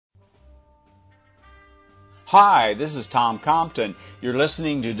Hi, this is Tom Compton. You're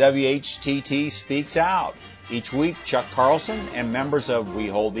listening to WHTT Speaks Out. Each week, Chuck Carlson and members of We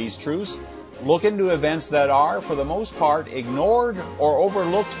Hold These Truths look into events that are, for the most part, ignored or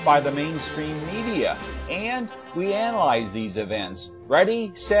overlooked by the mainstream media. And we analyze these events.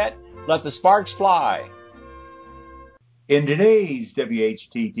 Ready, set, let the sparks fly. In today's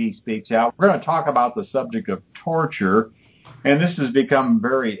WHTT Speaks Out, we're going to talk about the subject of torture. And this has become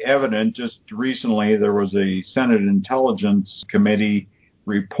very evident. Just recently, there was a Senate Intelligence Committee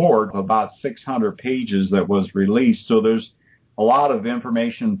report of about 600 pages that was released. So there's a lot of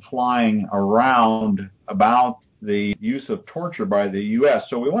information flying around about the use of torture by the U.S.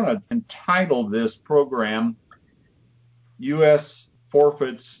 So we want to entitle this program, U.S.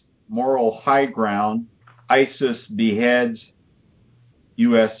 Forfeits Moral High Ground, ISIS Beheads,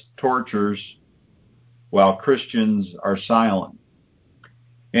 U.S. Tortures, while Christians are silent.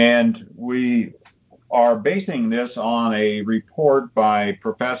 And we are basing this on a report by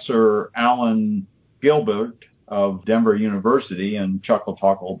Professor Alan Gilbert of Denver University, and Chuck will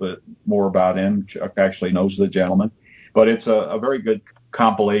talk a little bit more about him. Chuck actually knows the gentleman. But it's a very good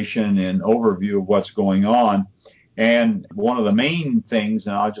compilation and overview of what's going on. And one of the main things,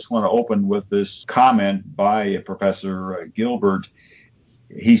 and I just want to open with this comment by Professor Gilbert.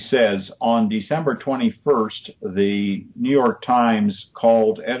 He says, on December 21st, the New York Times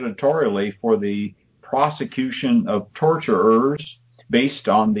called editorially for the prosecution of torturers based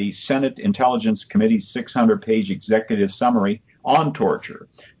on the Senate Intelligence Committee's 600-page executive summary on torture.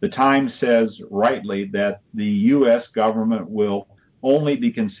 The Times says rightly that the U.S. government will only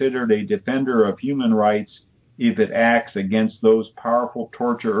be considered a defender of human rights if it acts against those powerful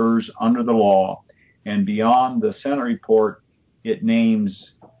torturers under the law. And beyond the Senate report, it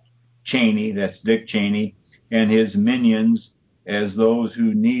names Cheney, that's Dick Cheney, and his minions as those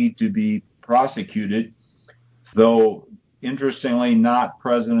who need to be prosecuted, though interestingly not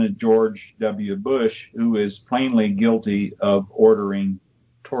President George W. Bush, who is plainly guilty of ordering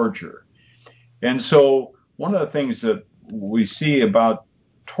torture. And so one of the things that we see about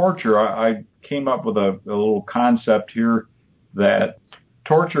torture, I came up with a little concept here that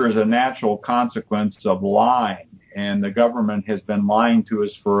torture is a natural consequence of lying. And the government has been lying to us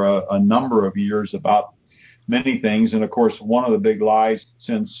for a number of years about many things. And, of course, one of the big lies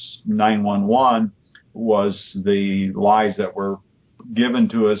since 9/11 was the lies that were given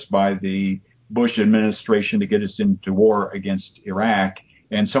to us by the Bush administration to get us into war against Iraq.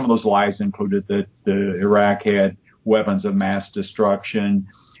 And some of those lies included that Iraq had weapons of mass destruction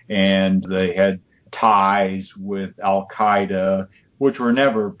and they had ties with Al-Qaeda, which were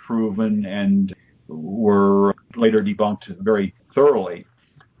never proven and were later debunked very thoroughly,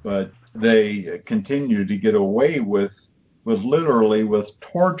 but they continue to get away with literally with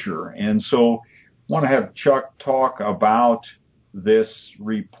torture. And so I want to have Chuck talk about this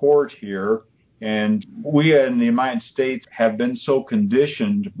report here. And we in the United States have been so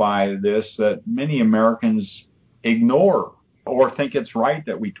conditioned by this that many Americans ignore or think it's right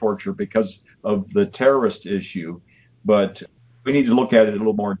that we torture because of the terrorist issue. But we need to look at it a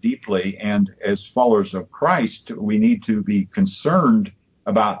little more deeply, and as followers of Christ, we need to be concerned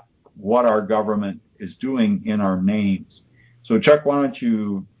about what our government is doing in our names. So, Chuck, why don't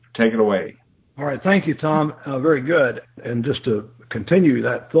you take it away? All right. Thank you, Tom. Very good. And just to continue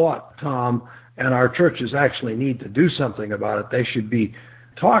that thought, Tom, and our churches actually need to do something about it. They should be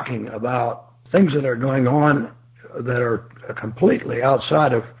talking about things that are going on that are completely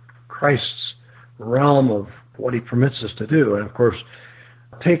outside of Christ's realm of what he permits us to do. And, of course,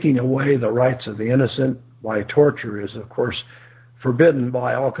 taking away the rights of the innocent by torture is, of course, forbidden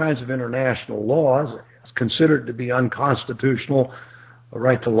by all kinds of international laws. It's considered to be unconstitutional, the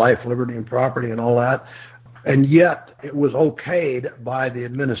right to life, liberty, and property and all that. And yet it was okayed by the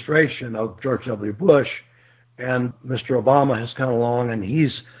administration of George W. Bush, and Mr. Obama has come along and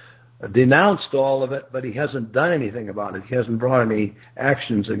he's denounced all of it, but he hasn't done anything about it. He hasn't brought any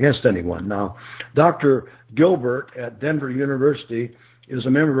actions against anyone. Now, Dr. Gilbert at Denver University is a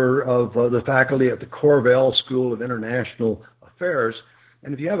member of the faculty at the Corvell School of International Affairs.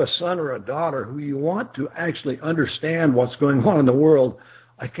 And if you have a son or a daughter who you want to actually understand what's going on in the world,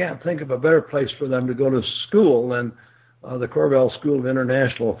 I can't think of a better place for them to go to school than the Corvell School of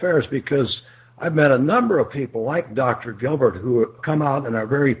International Affairs, because I've met a number of people like Dr. Gilbert who have come out and are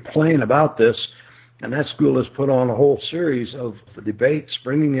very plain about this, and that school has put on a whole series of debates,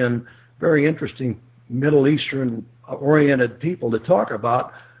 bringing in very interesting Middle Eastern-oriented people to talk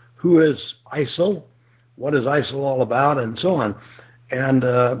about who is ISIL, what is ISIL all about, and so on. And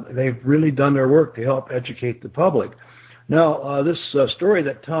they've really done their work to help educate the public. Now, this story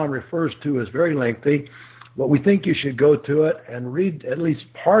that Tom refers to is very lengthy. But we think you should go to it and read at least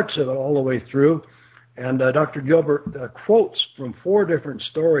parts of it all the way through. And Dr. Gilbert quotes from 4 different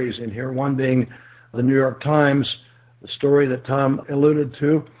stories in here, one being the New York Times, the story that Tom alluded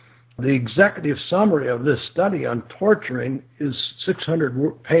to. The executive summary of this study on torturing is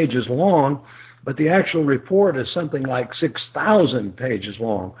 600 pages long, but the actual report is something like 6,000 pages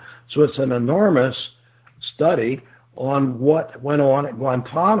long. So it's an enormous study on what went on at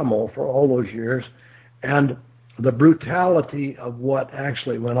Guantanamo for all those years and the brutality of what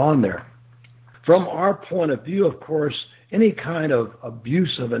actually went on there. From our point of view, of course, any kind of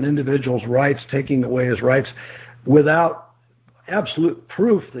abuse of an individual's rights, taking away his rights without absolute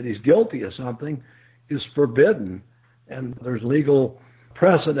proof that he's guilty of something is forbidden. And there's legal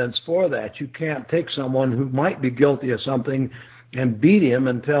precedents for that. You can't take someone who might be guilty of something and beat him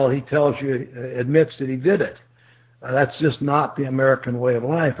until he admits that he did it. That's just not the American way of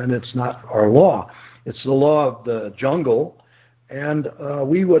life, and it's not our law. It's the law of the jungle, and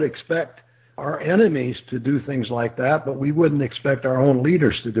we would expect our enemies to do things like that, but we wouldn't expect our own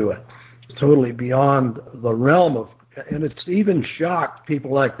leaders to do it. It's totally beyond the realm of, and it's even shocked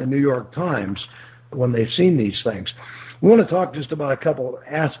people like the New York Times when they've seen these things. We want to talk just about a couple of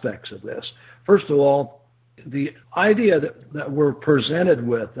aspects of this. First of all, the idea that we're presented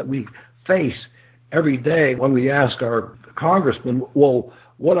with, that we face every day when we ask our congressman, well,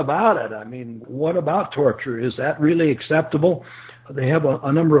 what about it? I mean, what about torture? Is that really acceptable? They have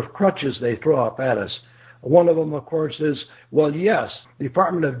a number of crutches they throw up at us. One of them, of course, is, well, yes, the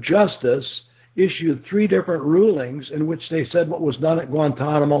Department of Justice issued 3 different rulings in which they said what was done at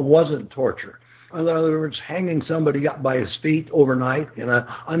Guantanamo wasn't torture. In other words, hanging somebody up by his feet overnight in an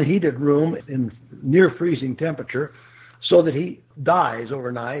unheated room in near freezing temperature so that he dies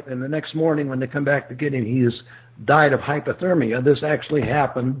overnight, and the next morning when they come back to get him, he has died of hypothermia. This actually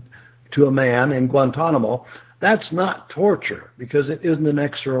happened to a man in Guantanamo. That's not torture because it isn't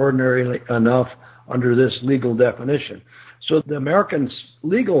extraordinary enough under this legal definition. So the American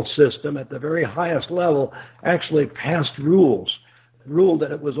legal system at the very highest level actually passed rules, ruled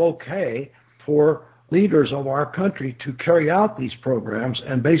that it was okay for leaders of our country to carry out these programs,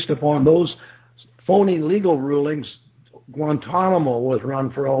 and based upon those phony legal rulings, Guantanamo was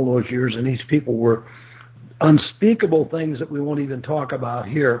run for all those years, and these people were unspeakable things that we won't even talk about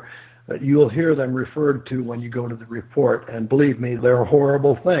here. You'll hear them referred to when you go to the report, and believe me, they're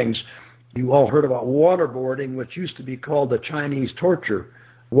horrible things. You all heard about waterboarding, which used to be called the Chinese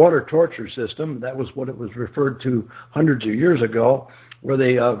water torture system. That was what it was referred to hundreds of years ago, where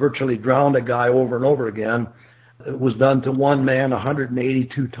they virtually drowned a guy over and over again. It was done to one man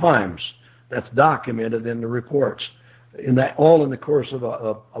 182 times. That's documented in the reports. All in the course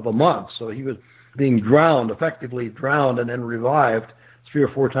of a month. So he was being effectively drowned, and then revived 3 or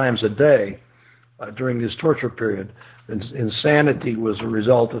 4 times a day during this torture period. Insanity was a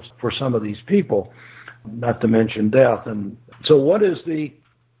result for some of these people, not to mention death. And so what is the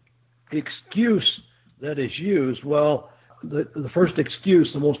excuse that is used? Well, the first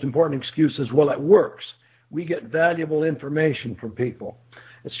excuse, the most important excuse is, well, it works. We get valuable information from people.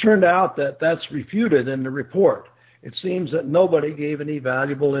 It's turned out that that's refuted in the report. It seems that nobody gave any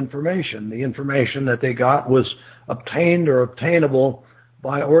valuable information. The information that they got was obtained or obtainable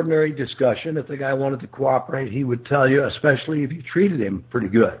by ordinary discussion. If the guy wanted to cooperate, he would tell you, especially if you treated him pretty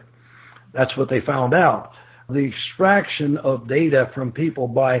good. That's what they found out. The extraction of data from people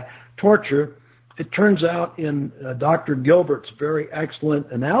by torture, it turns out in Dr. Gilbert's very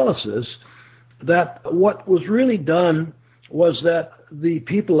excellent analysis that what was really done was that the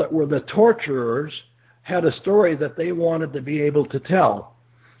people that were the torturers had a story that they wanted to be able to tell.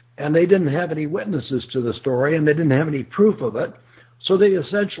 And they didn't have any witnesses to the story, and they didn't have any proof of it. So they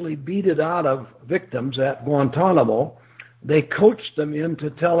essentially beat it out of victims at Guantanamo. They coached them into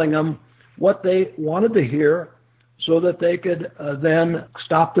telling them what they wanted to hear so that they could then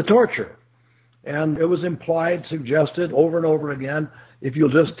stop the torture. And it was implied, suggested over and over again, if you'll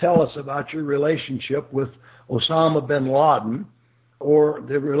just tell us about your relationship with Osama bin Laden, or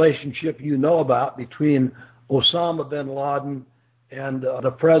the relationship you know about between Osama bin Laden and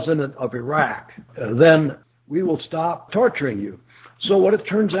the president of Iraq, then we will stop torturing you. So what it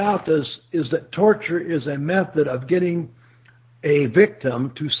turns out is that torture is a method of getting a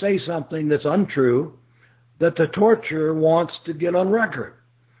victim to say something that's untrue that the torturer wants to get on record.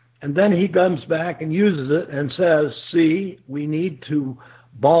 And then he comes back and uses it and says, see, we need to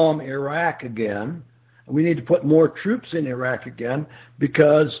bomb Iraq again. We need to put more troops in Iraq again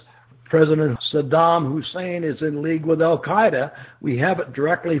because President Saddam Hussein is in league with Al-Qaeda. We have it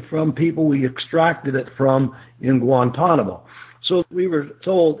directly from people we extracted it from in Guantanamo. So we were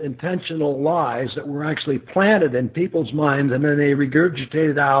told intentional lies that were actually planted in people's minds, and then they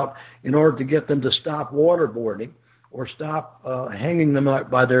regurgitated out in order to get them to stop waterboarding or stop hanging them out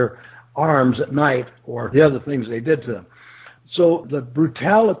by their arms at night or the other things they did to them. So the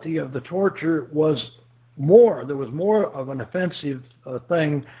brutality of the torture was more. There was more of an offensive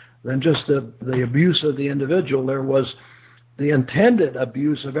thing than just the abuse of the individual. There was the intended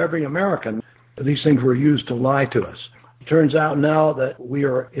abuse of every American. These things were used to lie to us. It turns out now that we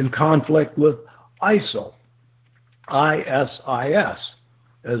are in conflict with ISIL, ISIS,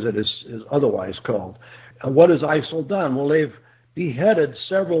 as it is otherwise called. And what has ISIL done? Well, they've beheaded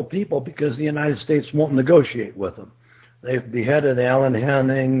several people because the United States won't negotiate with them. They've beheaded Alan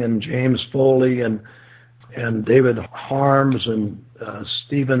Henning and James Foley and David Harms and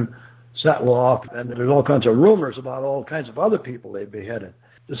Stephen Setloff, and there's all kinds of rumors about all kinds of other people they've beheaded.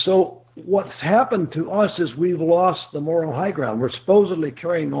 So what's happened to us is we've lost the moral high ground. We're supposedly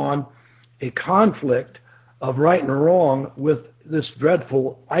carrying on a conflict of right and wrong with this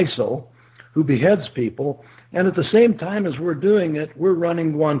dreadful ISIL who beheads people, and at the same time as we're doing it, we're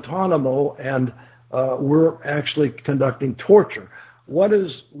running Guantanamo and we're actually conducting torture. What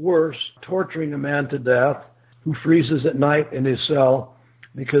is worse, torturing a man to death who freezes at night in his cell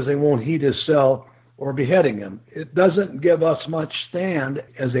because they won't heat his cell, or beheading him? It doesn't give us much stand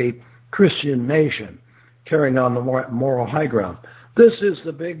as a Christian nation carrying on the moral high ground. This is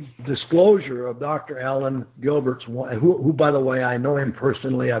the big disclosure of Dr. Alan Gilbert's, who, by the way, I know him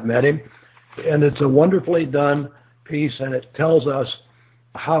personally. I've met him. And it's a wonderfully done piece, and it tells us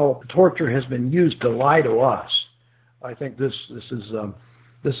how torture has been used to lie to us. I think this is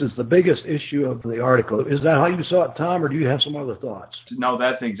the biggest issue of the article. Is that how you saw it, Tom, or do you have some other thoughts? No,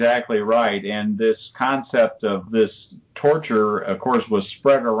 that's exactly right. And this concept of this torture, of course, was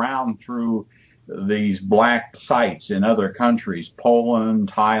spread around through these black sites in other countries,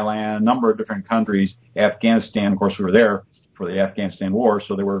 Poland, Thailand, a number of different countries, Afghanistan. Of course, we were there for the Afghanistan war,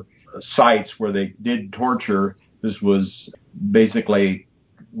 so there were sites where they did torture. This was basically,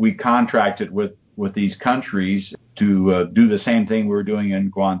 we contracted with these countries to do the same thing we were doing in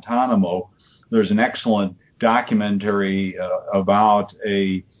Guantanamo. There's an excellent documentary about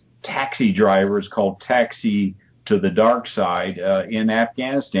a taxi driver. It's called Taxi to the Dark Side in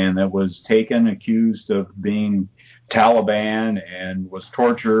Afghanistan, that was taken, accused of being Taliban, and was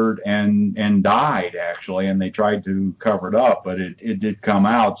tortured and died, actually, and they tried to cover it up, but it did come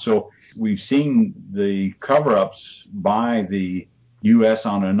out. So we've seen the cover-ups by the U.S.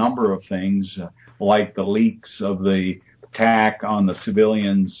 on a number of things, like the leaks of the attack on the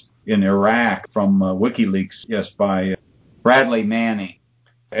civilians in Iraq from WikiLeaks, by Bradley Manning.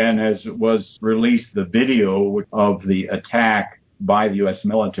 And as was released, the video of the attack by the U.S.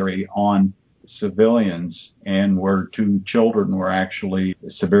 military on civilians, and where 2 children were actually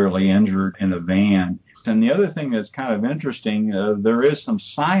severely injured in a van. And the other thing that's kind of interesting, there is some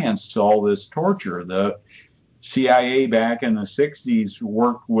science to all this torture. The CIA back in the 60s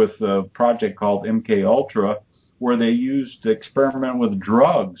worked with a project called MKUltra, where they used to experiment with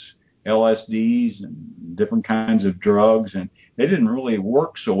drugs, LSDs and different kinds of drugs, and they didn't really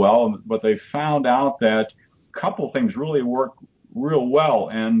work so well, but they found out that a couple things really work real well.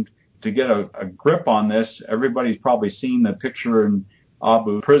 And to get a grip on this, everybody's probably seen the picture in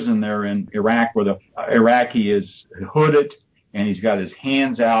Abu prison there in Iraq, where the Iraqi is hooded and he's got his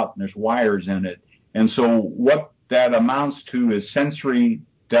hands out and there's wires in it. And so what that amounts to is sensory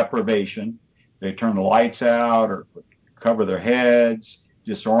deprivation. They turn the lights out or cover their heads,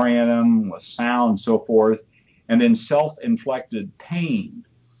 disorient them with sound and so forth, and then self-inflicted pain.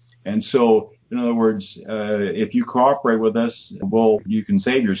 And so, in other words, if you cooperate with us, you can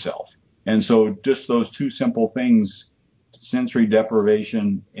save yourself. And so just those 2 simple things, sensory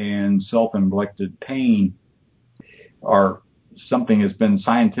deprivation and self-inflicted pain, are something that's been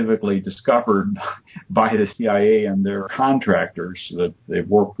scientifically discovered by the CIA and their contractors that they've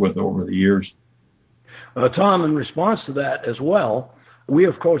worked with over the years. Tom, in response to that as well, we,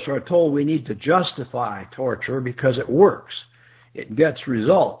 of course, are told we need to justify torture because it works. It gets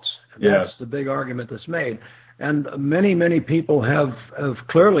results. Yes. That's the big argument that's made. And many, many people have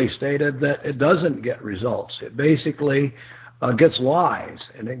clearly stated that it doesn't get results. It basically gets lies,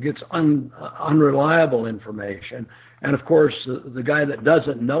 and it gets unreliable information. And, of course, the guy that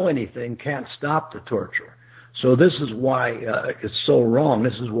doesn't know anything can't stop the torture. So this is why it's so wrong.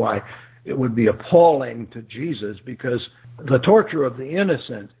 This is why it would be appalling to Jesus, because the torture of the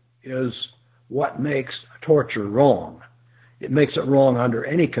innocent is what makes torture wrong. It makes it wrong under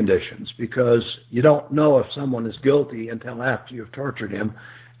any conditions, because you don't know if someone is guilty until after you've tortured him,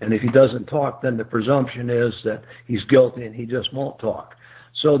 And if he doesn't talk, then the presumption is that he's guilty and he just won't talk.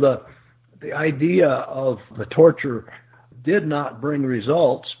 So the idea of the torture did not bring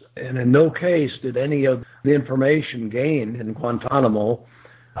results, and in no case did any of the information gained in Guantanamo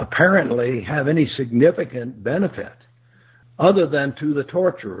apparently have any significant benefit other than to the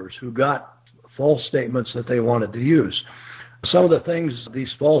torturers who got false statements that they wanted to use. Some of the things,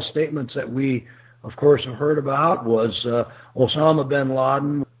 these false statements that we, of course, have heard about was Osama bin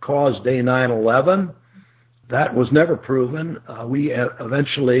Laden caused day 9/11. That was never proven. We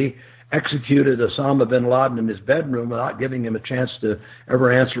eventually executed Osama bin Laden in his bedroom without giving him a chance to ever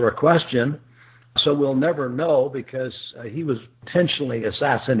answer a question. So we'll never know, because he was intentionally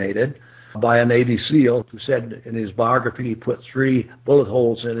assassinated by a Navy SEAL who said in his biography he put 3 bullet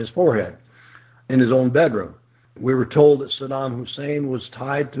holes in his forehead in his own bedroom. We were told that Saddam Hussein was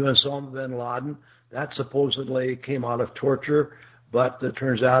tied to Osama bin Laden. That supposedly came out of torture, but it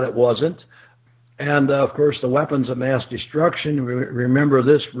turns out it wasn't. And, of course, the weapons of mass destruction, remember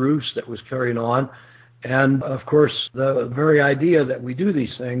this ruse that was carried on. And, of course, the very idea that we do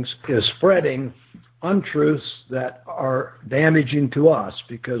these things is spreading untruths that are damaging to us,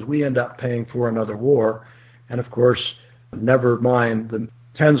 because we end up paying for another war. And, of course, never mind the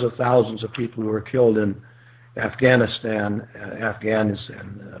tens of thousands of people who were killed in Afghanistan, Afghans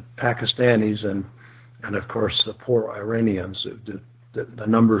and Pakistanis, and of course the poor Iranians. The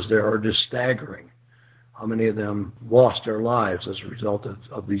numbers there are just staggering. How many of them lost their lives as a result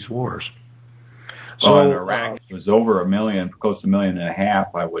of these wars? Well, in Iraq, it was over 1 million, close to 1.5 million,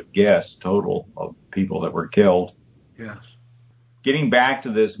 I would guess, total of people that were killed. Yes. Getting back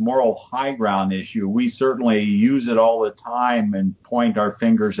to this moral high ground issue, we certainly use it all the time and point our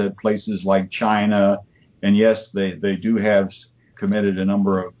fingers at places like China. And yes, they do have committed a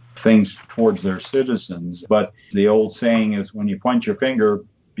number of things towards their citizens. But the old saying is, when you point your finger,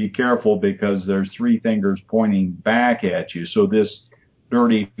 be careful, because there's 3 fingers pointing back at you. So this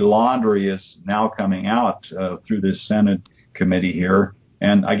dirty laundry is now coming out through this Senate committee here.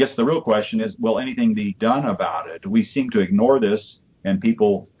 And I guess the real question is, will anything be done about it? We seem to ignore this, and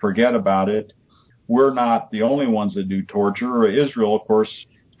people forget about it. We're not the only ones that do torture. Israel, of course,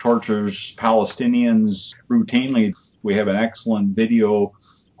 tortures Palestinians routinely. We have an excellent video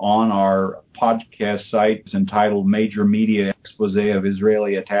on our podcast site. It's entitled Major Media Expose of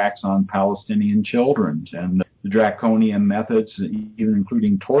Israeli Attacks on Palestinian Children, and the draconian methods, even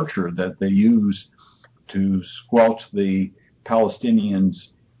including torture, that they use to squelch the Palestinians.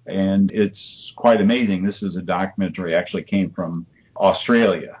 And it's quite amazing. This is a documentary, actually came from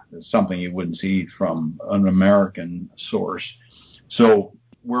Australia. It's something you wouldn't see from an American source. So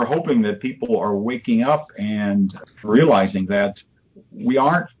we're hoping that people are waking up and realizing that we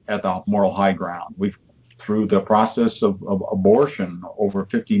aren't at the moral high ground. Through the process of abortion, over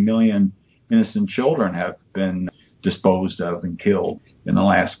 50 million innocent children have been disposed of and killed in the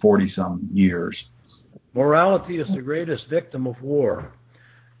last 40-some years. Morality is the greatest victim of war.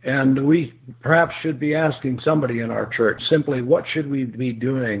 And we perhaps should be asking somebody in our church simply, what should we be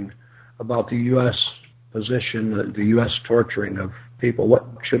doing about the U.S. position, the U.S. torturing of people? What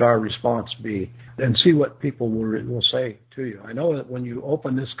should our response be? And see what people will say to you. I know that when you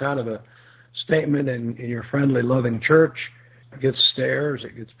open this kind of a statement in your friendly, loving church, it gets stares,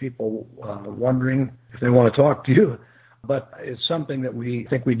 it gets people wondering if they want to talk to you. But it's something that we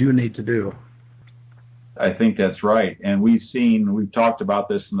think we do need to do. I think that's right. And we've talked about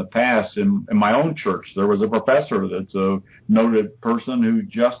this in the past. In my own church, there was a professor that's a noted person who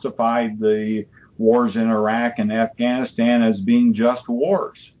justified the wars in Iraq and Afghanistan as being just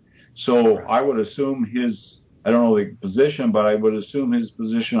wars. So I would assume I don't know the position, but I would assume his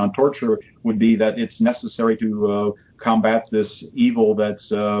position on torture would be that it's necessary to combat this evil that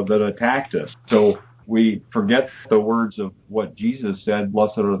attacked us. So we forget the words of what Jesus said,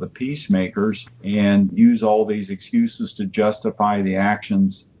 blessed are the peacemakers, and use all these excuses to justify the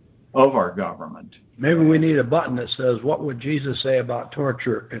actions of our government. Maybe we need a button that says, what would Jesus say about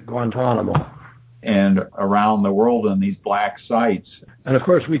torture at Guantanamo? And around the world in these black sites. And of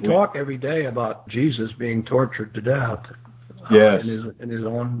course, we talk every day about Jesus being tortured to death. Yes. In his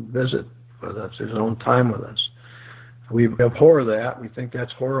own visit with us, his own time with us. We abhor that. We think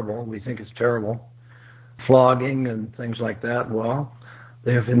that's horrible. We think it's terrible. Flogging and things like that. Well,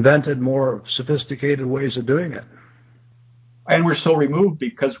 they have invented more sophisticated ways of doing it. And we're so removed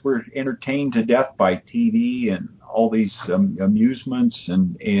because we're entertained to death by TV and all these amusements.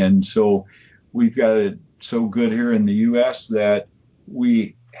 And so we've got it so good here in the U.S. that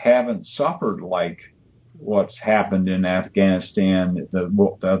we haven't suffered like what's happened in Afghanistan,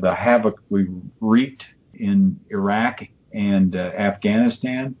 the havoc we wreaked in Iraq and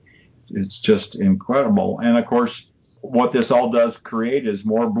Afghanistan. It's just incredible. And of course, what this all does create is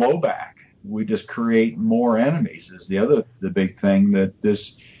more blowback. We just create more enemies is the big thing, that this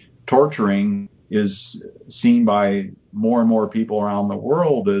torturing is seen by more and more people around the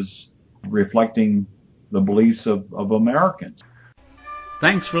world as reflecting the beliefs of Americans.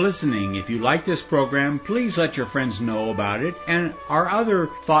 Thanks for listening. If you like this program, please let your friends know about it and our other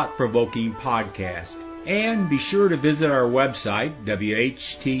thought-provoking podcasts. And be sure to visit our website,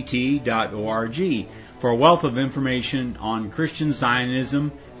 whtt.org, for a wealth of information on Christian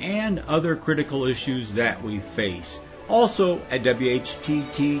Zionism and other critical issues that we face. Also, at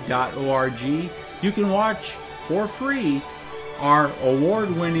whtt.org, you can watch for free our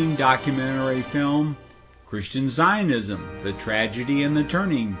award-winning documentary film, Christian Zionism, The Tragedy and the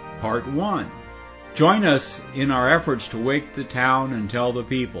Turning, Part 1. Join us in our efforts to wake the town and tell the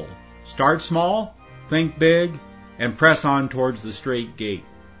people. Start small, think big, and press on towards the straight gate.